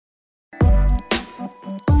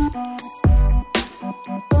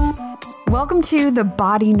Welcome to the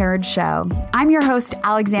Body Nerd Show. I'm your host,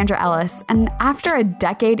 Alexandra Ellis, and after a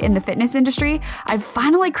decade in the fitness industry, I've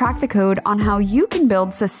finally cracked the code on how you can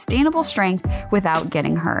build sustainable strength without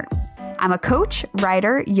getting hurt. I'm a coach,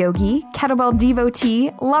 writer, yogi, kettlebell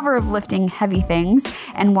devotee, lover of lifting heavy things,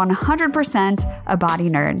 and 100% a body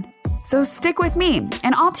nerd. So stick with me,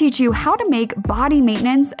 and I'll teach you how to make body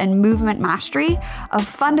maintenance and movement mastery a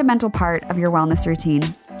fundamental part of your wellness routine.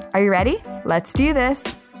 Are you ready? Let's do this.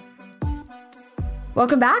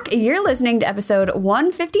 Welcome back. You're listening to episode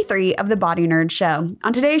 153 of the Body Nerd Show.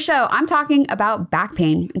 On today's show, I'm talking about back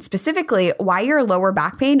pain, and specifically why your lower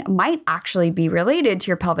back pain might actually be related to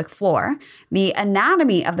your pelvic floor, the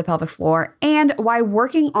anatomy of the pelvic floor, and why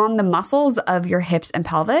working on the muscles of your hips and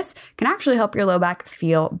pelvis can actually help your low back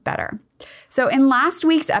feel better. So in last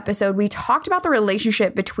week's episode, we talked about the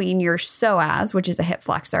relationship between your psoas, which is a hip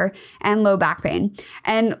flexor, and low back pain.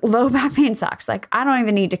 And low back pain sucks. Like, I don't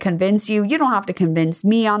even need to convince you. You don't have to convince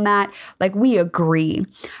me on that. Like, we agree.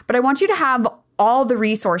 But I want you to have all the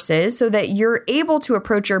resources so that you're able to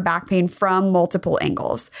approach your back pain from multiple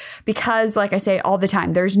angles. Because like I say all the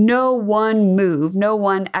time, there's no one move, no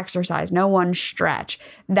one exercise, no one stretch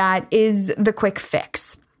that is the quick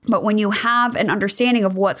fix. But when you have an understanding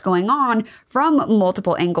of what's going on from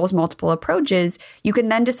multiple angles, multiple approaches, you can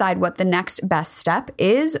then decide what the next best step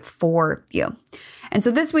is for you. And so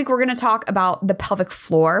this week, we're going to talk about the pelvic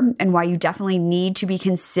floor and why you definitely need to be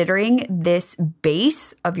considering this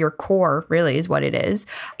base of your core, really is what it is,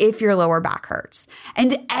 if your lower back hurts.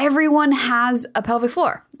 And everyone has a pelvic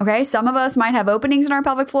floor, okay? Some of us might have openings in our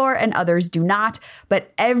pelvic floor and others do not,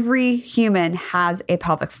 but every human has a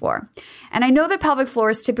pelvic floor. And I know that pelvic floor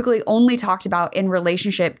is typically only talked about in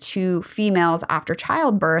relationship to females after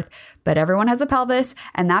childbirth, but everyone has a pelvis,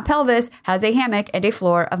 and that pelvis has a hammock and a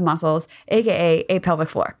floor of muscles, aka a pelvic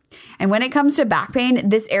floor. And when it comes to back pain,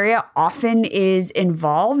 this area often is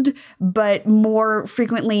involved, but more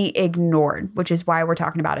frequently ignored, which is why we're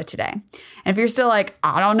talking about it today. And if you're still like,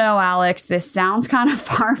 I don't know, Alex, this sounds kind of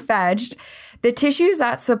far-fetched, the tissues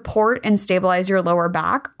that support and stabilize your lower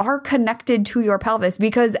back are connected to your pelvis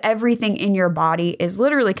because everything in your body is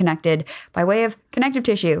literally connected by way of connective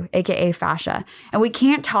tissue, aka fascia. And we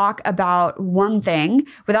can't talk about one thing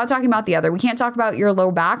without talking about the other. We can't talk about your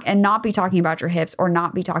low back and not be talking about your hips or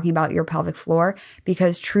not be talking about your pelvic floor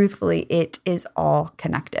because truthfully, it is all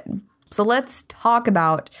connected. So let's talk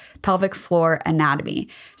about pelvic floor anatomy.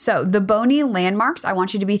 So the bony landmarks I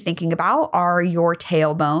want you to be thinking about are your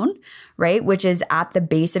tailbone, right, which is at the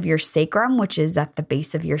base of your sacrum, which is at the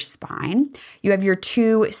base of your spine. You have your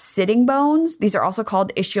two sitting bones. These are also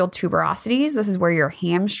called ischial tuberosities. This is where your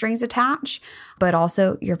hamstrings attach, but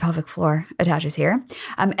also your pelvic floor attaches here.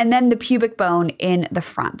 And then the pubic bone in the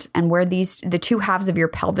front. And where the two halves of your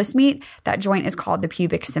pelvis meet, that joint is called the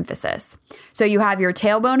pubic symphysis. So you have your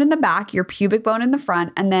tailbone in the back, your pubic bone in the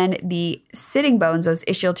front, and then the sitting bones, those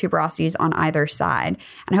ischial tuberosities on either side.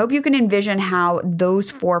 And I hope you can envision how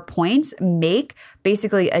those 4 points make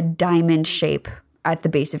basically a diamond shape at the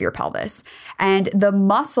base of your pelvis. And the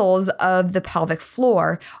muscles of the pelvic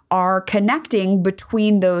floor are connecting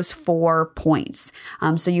between those 4 points.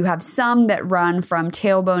 So you have some that run from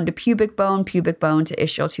tailbone to pubic bone to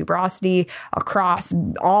ischial tuberosity, across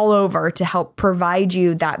all over to help provide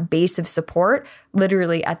you that base of support,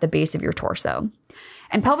 literally at the base of your torso.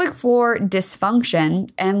 And pelvic floor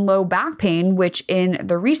dysfunction and low back pain, which in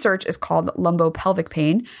the research is called lumbopelvic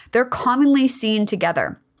pain, they're commonly seen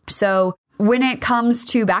together. So when it comes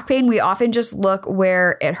to back pain, we often just look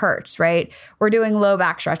where it hurts, right? We're doing low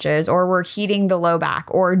back stretches, or we're heating the low back,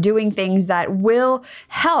 or doing things that will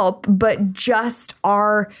help, but just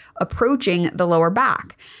are approaching the lower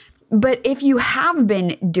back. But if you have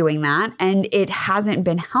been doing that and it hasn't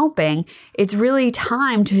been helping, it's really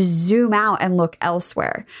time to zoom out and look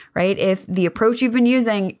elsewhere, right? If the approach you've been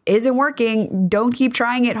using isn't working, don't keep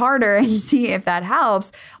trying it harder and see if that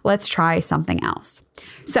helps. Let's try something else.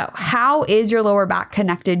 So how is your lower back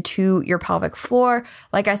connected to your pelvic floor?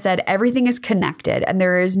 Like I said, everything is connected and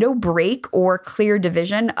there is no break or clear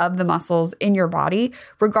division of the muscles in your body,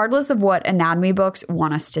 regardless of what anatomy books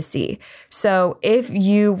want us to see. So if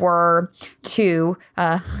you were to,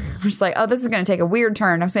 just like, oh, this is going to take a weird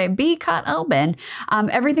turn. I'm saying be cut open.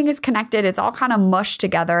 Everything is connected. It's all kind of mushed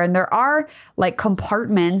together and there are like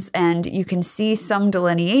compartments and you can see some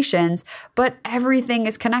delineations, but everything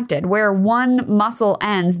is connected. Where one muscle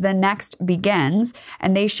ends, the next begins,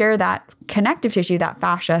 and they share that connective tissue, that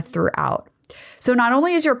fascia throughout. So not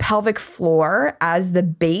only is your pelvic floor as the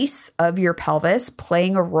base of your pelvis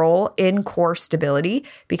playing a role in core stability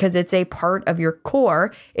because it's a part of your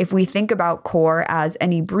core. If we think about core as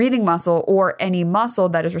any breathing muscle or any muscle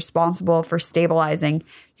that is responsible for stabilizing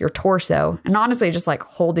your torso and honestly just like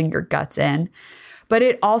holding your guts in. But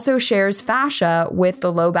it also shares fascia with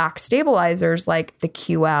the low back stabilizers like the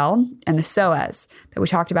QL and the psoas that we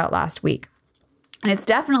talked about last week. And it's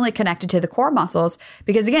definitely connected to the core muscles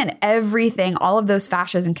because again, everything, all of those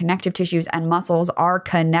fascias and connective tissues and muscles are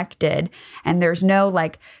connected. And there's no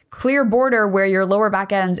like clear border where your lower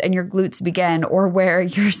back ends and your glutes begin or where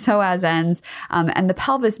your psoas ends and the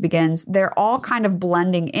pelvis begins. They're all kind of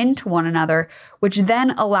blending into one another, which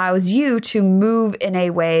then allows you to move in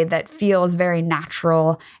a way that feels very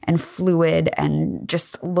natural and fluid and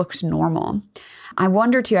just looks normal. I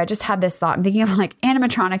wonder too, I just had this thought. I'm thinking of like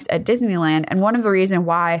animatronics at Disneyland. And one of the reasons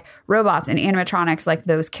why robots and animatronics, like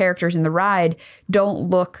those characters in the ride, don't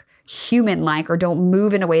look human-like or don't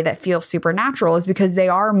move in a way that feels supernatural is because they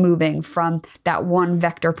are moving from that one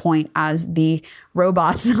vector point as the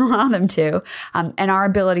robots allow them to. And our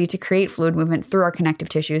ability to create fluid movement through our connective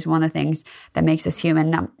tissue is one of the things that makes us human.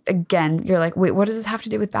 Now, again, you're like, wait, what does this have to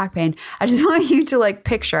do with back pain? I just want you to like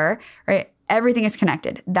picture, right? Everything is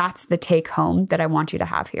connected. That's the take home that I want you to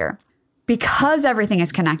have here. Because everything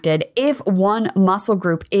is connected, if one muscle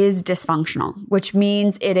group is dysfunctional, which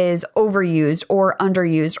means it is overused or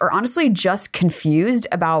underused, or honestly just confused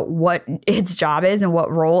about what its job is and what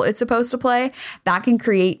role it's supposed to play, that can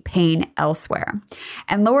create pain elsewhere.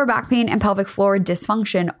 And lower back pain and pelvic floor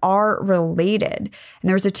dysfunction are related. And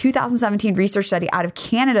there was a 2017 research study out of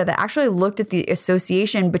Canada that actually looked at the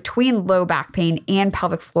association between low back pain and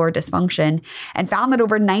pelvic floor dysfunction and found that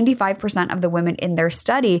over 95% of the women in their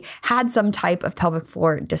study had some type of pelvic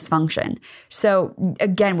floor dysfunction. So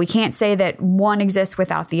again, we can't say that one exists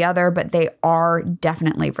without the other, but they are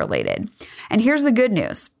definitely related. And here's the good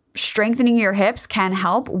news. Strengthening your hips can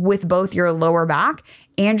help with both your lower back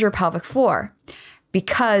and your pelvic floor.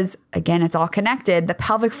 Because again, it's all connected, the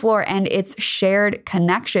pelvic floor and its shared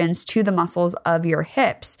connections to the muscles of your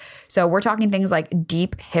hips. So we're talking things like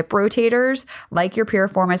deep hip rotators, like your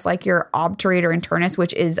piriformis, like your obturator internus,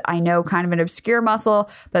 which is, I know, kind of an obscure muscle,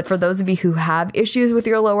 but for those of you who have issues with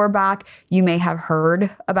your lower back, you may have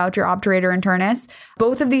heard about your obturator internus.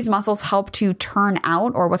 Both of these muscles help to turn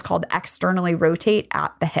out or what's called externally rotate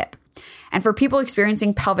at the hip. And for people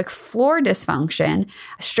experiencing pelvic floor dysfunction,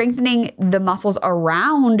 strengthening the muscles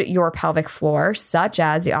around your pelvic floor, such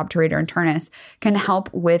as the obturator internus, can help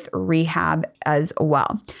with rehab as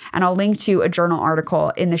well. And I'll link to a journal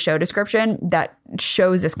article in the show description that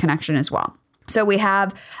shows this connection as well. So we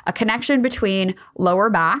have a connection between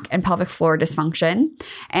lower back and pelvic floor dysfunction,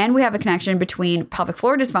 and we have a connection between pelvic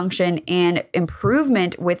floor dysfunction and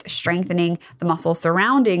improvement with strengthening the muscles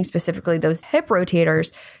surrounding specifically those hip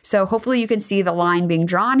rotators. So hopefully you can see the line being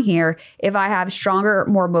drawn here. If I have stronger,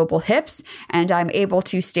 more mobile hips and I'm able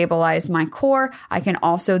to stabilize my core, I can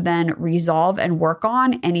also then resolve and work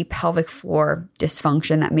on any pelvic floor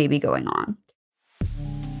dysfunction that may be going on.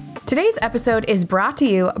 Today's episode is brought to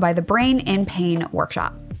you by the Brain in Pain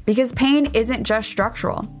workshop. Because pain isn't just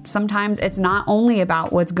structural. Sometimes it's not only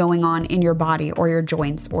about what's going on in your body or your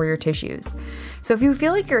joints or your tissues. So if you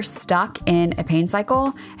feel like you're stuck in a pain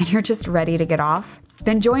cycle and you're just ready to get off,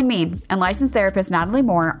 then join me and licensed therapist Natalie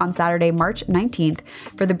Moore on Saturday, March 19th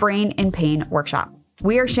for the Brain in Pain workshop.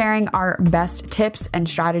 We are sharing our best tips and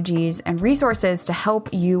strategies and resources to help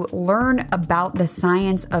you learn about the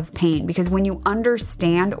science of pain. Because when you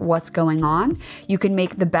understand what's going on, you can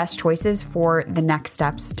make the best choices for the next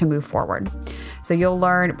steps to move forward. So you'll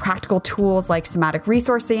learn practical tools like somatic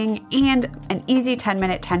resourcing and an easy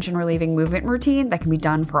 10-minute tension relieving movement routine that can be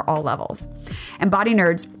done for all levels. And Body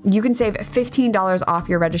Nerds, you can save $15 off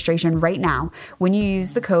your registration right now when you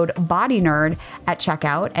use the code BODYNERD at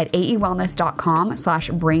checkout at aewellness.com/braininpain.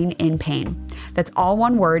 That's all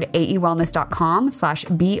one word,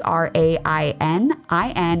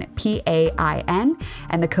 aewellness.com/BRAININPAIN,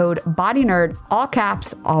 and the code BODYNERD, all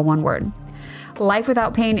caps, all one word. Life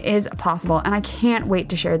without pain is possible, and I can't wait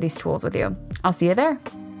to share these tools with you. I'll see you there.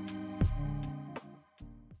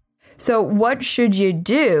 So what should you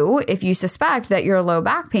do if you suspect that your low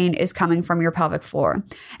back pain is coming from your pelvic floor?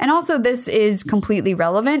 And also, this is completely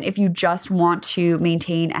relevant if you just want to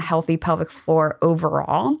maintain a healthy pelvic floor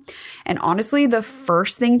overall. And honestly, the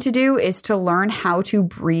first thing to do is to learn how to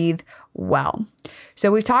breathe well.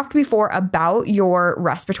 So we've talked before about your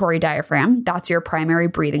respiratory diaphragm. That's your primary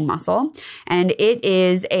breathing muscle. And it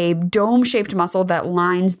is a dome-shaped muscle that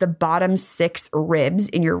lines the bottom 6 ribs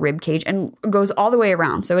in your rib cage and goes all the way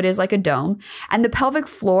around. So it is like a dome. And the pelvic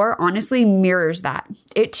floor honestly mirrors that.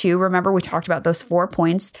 It too, remember we talked about those 4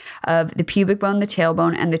 points of the pubic bone, the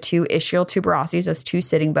tailbone, and the 2 ischial tuberosities, those 2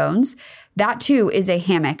 sitting bones. That too is a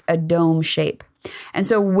hammock, a dome shape. And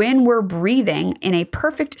so when we're breathing in a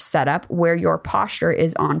perfect setup where your posture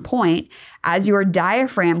is on point, as your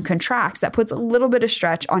diaphragm contracts, that puts a little bit of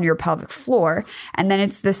stretch on your pelvic floor. And then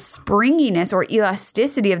it's the springiness or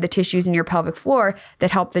elasticity of the tissues in your pelvic floor that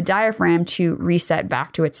help the diaphragm to reset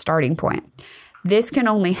back to its starting point. This can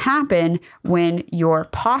only happen when your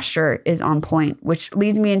posture is on point, which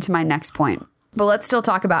leads me into my next point. But let's still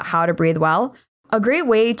talk about how to breathe well. A great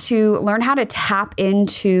way to learn how to tap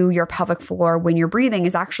into your pelvic floor when you're breathing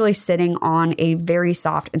is actually sitting on a very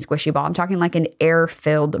soft and squishy ball. I'm talking like an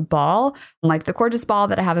air-filled ball, like the Gorgeous ball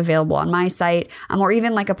that I have available on my site, or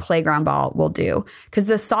even like a playground ball will do. Because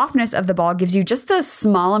the softness of the ball gives you just a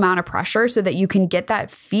small amount of pressure so that you can get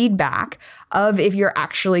that feedback of if you're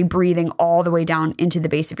actually breathing all the way down into the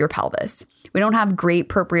base of your pelvis. We don't have great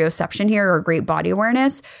proprioception here or great body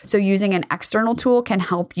awareness, so using an external tool can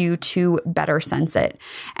help you to better sense it.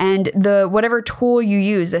 And whatever tool you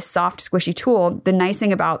use, a soft, squishy tool, the nice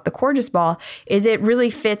thing about the Gorgeous ball is it really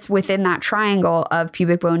fits within that triangle of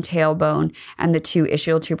pubic bone, tailbone, and the 2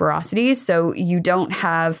 ischial tuberosities, so you don't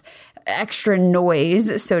have extra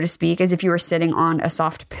noise, so to speak, as if you were sitting on a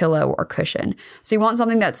soft pillow or cushion. So you want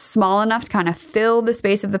something that's small enough to kind of fill the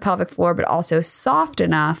space of the pelvic floor, but also soft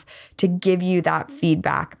enough to give you that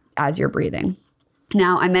feedback as you're breathing.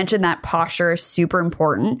 Now, I mentioned that posture is super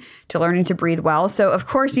important to learning to breathe well. So, of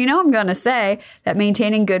course, I'm going to say that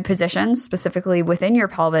maintaining good positions, specifically within your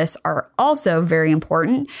pelvis, are also very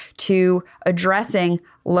important to addressing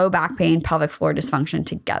low back pain, pelvic floor dysfunction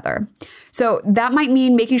together. So that might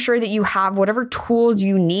mean making sure that you have whatever tools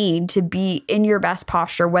you need to be in your best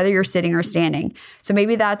posture, whether you're sitting or standing. So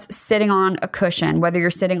maybe that's sitting on a cushion, whether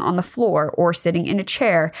you're sitting on the floor or sitting in a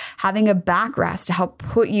chair, having a backrest to help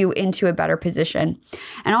put you into a better position.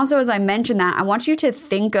 And also, as I mentioned that, I want you to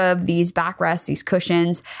think of these backrests, these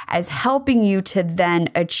cushions, as helping you to then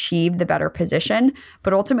achieve the better position.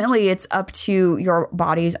 But ultimately, it's up to your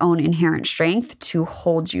body's own inherent strength to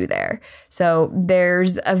hold you there. So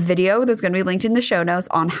there's a video that's going to be linked in the show notes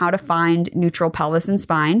on how to find neutral pelvis and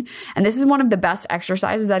spine. And this is one of the best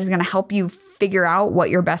exercises that is going to help you figure out what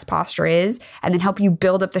your best posture is and then help you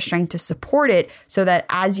build up the strength to support it so that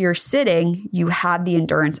as you're sitting, you have the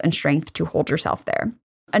endurance and strength to hold yourself there.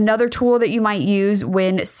 Another tool that you might use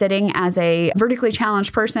when sitting as a vertically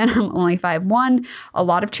challenged person, I'm only 5'1", a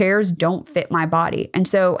lot of chairs don't fit my body. And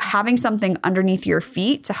so having something underneath your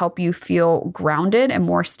feet to help you feel grounded and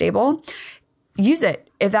more stable, use it.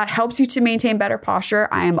 If that helps you to maintain better posture,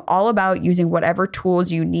 I am all about using whatever tools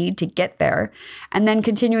you need to get there and then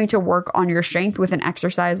continuing to work on your strength with an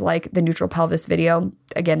exercise like the neutral pelvis video.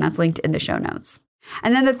 Again, that's linked in the show notes.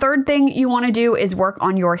 And then the third thing you want to do is work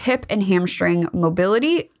on your hip and hamstring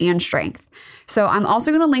mobility and strength. So I'm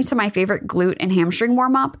also going to link to my favorite glute and hamstring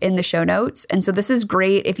warm-up in the show notes. And so this is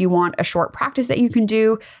great if you want a short practice that you can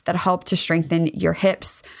do that'll help to strengthen your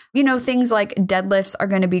hips. Things like deadlifts are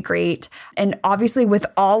going to be great. And obviously with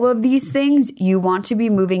all of these things, you want to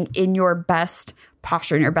be moving in your best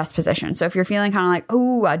posture, in your best position. So if you're feeling kind of like,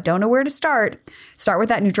 oh, I don't know where to start with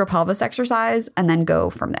that neutral pelvis exercise and then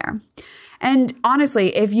go from there. And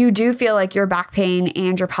honestly, if you do feel like your back pain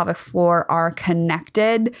and your pelvic floor are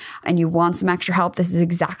connected and you want some extra help, this is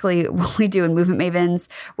exactly what we do in Movement Mavens.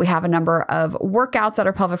 We have a number of workouts that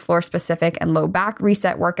are pelvic floor specific and low back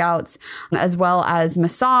reset workouts, as well as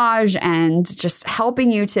massage and just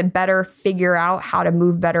helping you to better figure out how to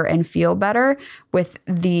move better and feel better with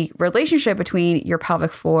the relationship between your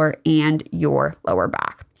pelvic floor and your lower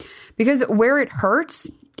back. Because where it hurts,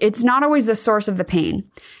 it's not always the source of the pain.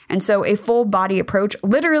 And so a full body approach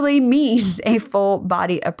literally means a full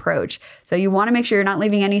body approach. So you want to make sure you're not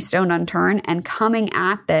leaving any stone unturned and coming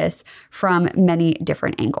at this from many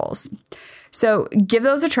different angles. So give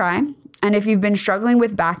those a try. And if you've been struggling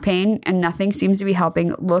with back pain and nothing seems to be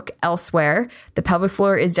helping, look elsewhere. The pelvic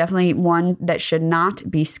floor is definitely one that should not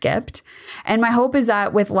be skipped. And my hope is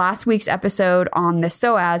that with last week's episode on the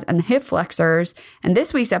psoas and the hip flexors and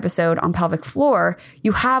this week's episode on pelvic floor,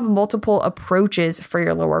 you have multiple approaches for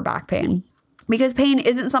your lower back pain. Because pain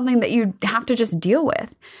isn't something that you have to just deal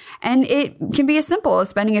with. And it can be as simple as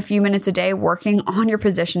spending a few minutes a day working on your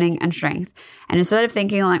positioning and strength. And instead of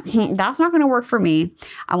thinking like, that's not going to work for me,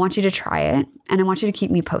 I want you to try it and I want you to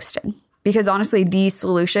keep me posted. because honestly, these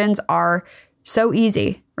solutions are so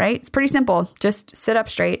easy, right? It's pretty simple. Just sit up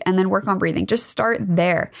straight and then work on breathing. Just start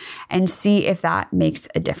there and see if that makes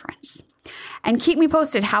a difference. And keep me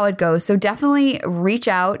posted how it goes. So definitely reach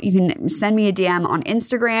out. You can send me a DM on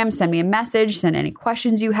Instagram, send me a message, send any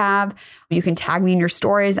questions you have. You can tag me in your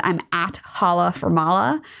stories. I'm at Hala for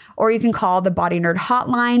Mala, or you can call the Body Nerd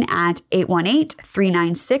hotline at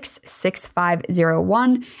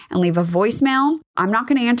 818-396-6501 and leave a voicemail. I'm not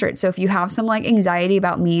going to answer it. So if you have some anxiety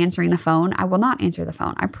about me answering the phone, I will not answer the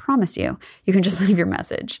phone. I promise you. You can just leave your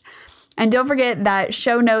message. And don't forget that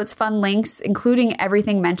show notes, fun links, including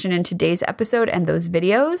everything mentioned in today's episode and those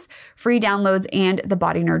videos, free downloads, and the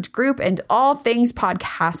Body Nerds group, and all things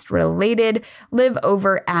podcast related live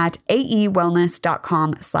over at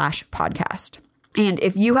aewellness.com/podcast. And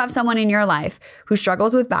if you have someone in your life who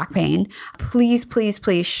struggles with back pain, please, please,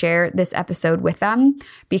 please share this episode with them,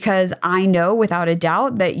 because I know without a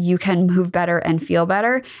doubt that you can move better and feel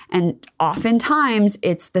better. And oftentimes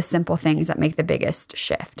it's the simple things that make the biggest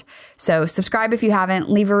shift. So subscribe if you haven't,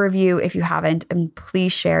 leave a review if you haven't, and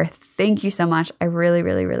please share. Thank you so much. I really,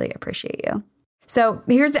 really, really appreciate you. So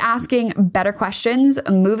here's to asking better questions,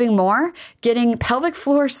 moving more, getting pelvic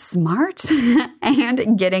floor smart,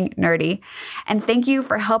 and getting nerdy. And thank you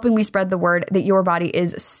for helping me spread the word that your body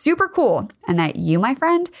is super cool and that you, my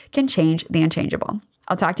friend, can change the unchangeable.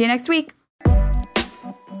 I'll talk to you next week.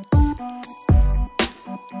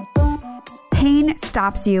 Pain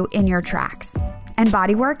stops you in your tracks, and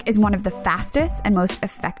bodywork is one of the fastest and most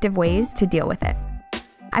effective ways to deal with it.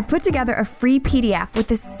 I've put together a free PDF with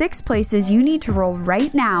the 6 places you need to roll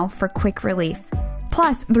right now for quick relief.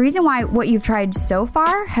 Plus, the reason why what you've tried so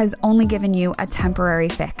far has only given you a temporary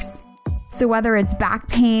fix. So whether it's back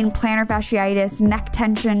pain, plantar fasciitis, neck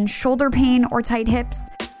tension, shoulder pain, or tight hips,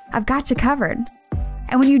 I've got you covered.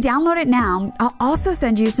 And when you download it now, I'll also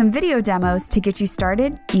send you some video demos to get you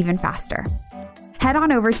started even faster. Head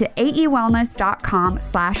on over to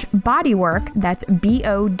aewellness.com/bodywork, that's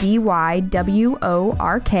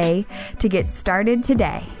BODYWORK, to get started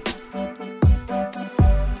today.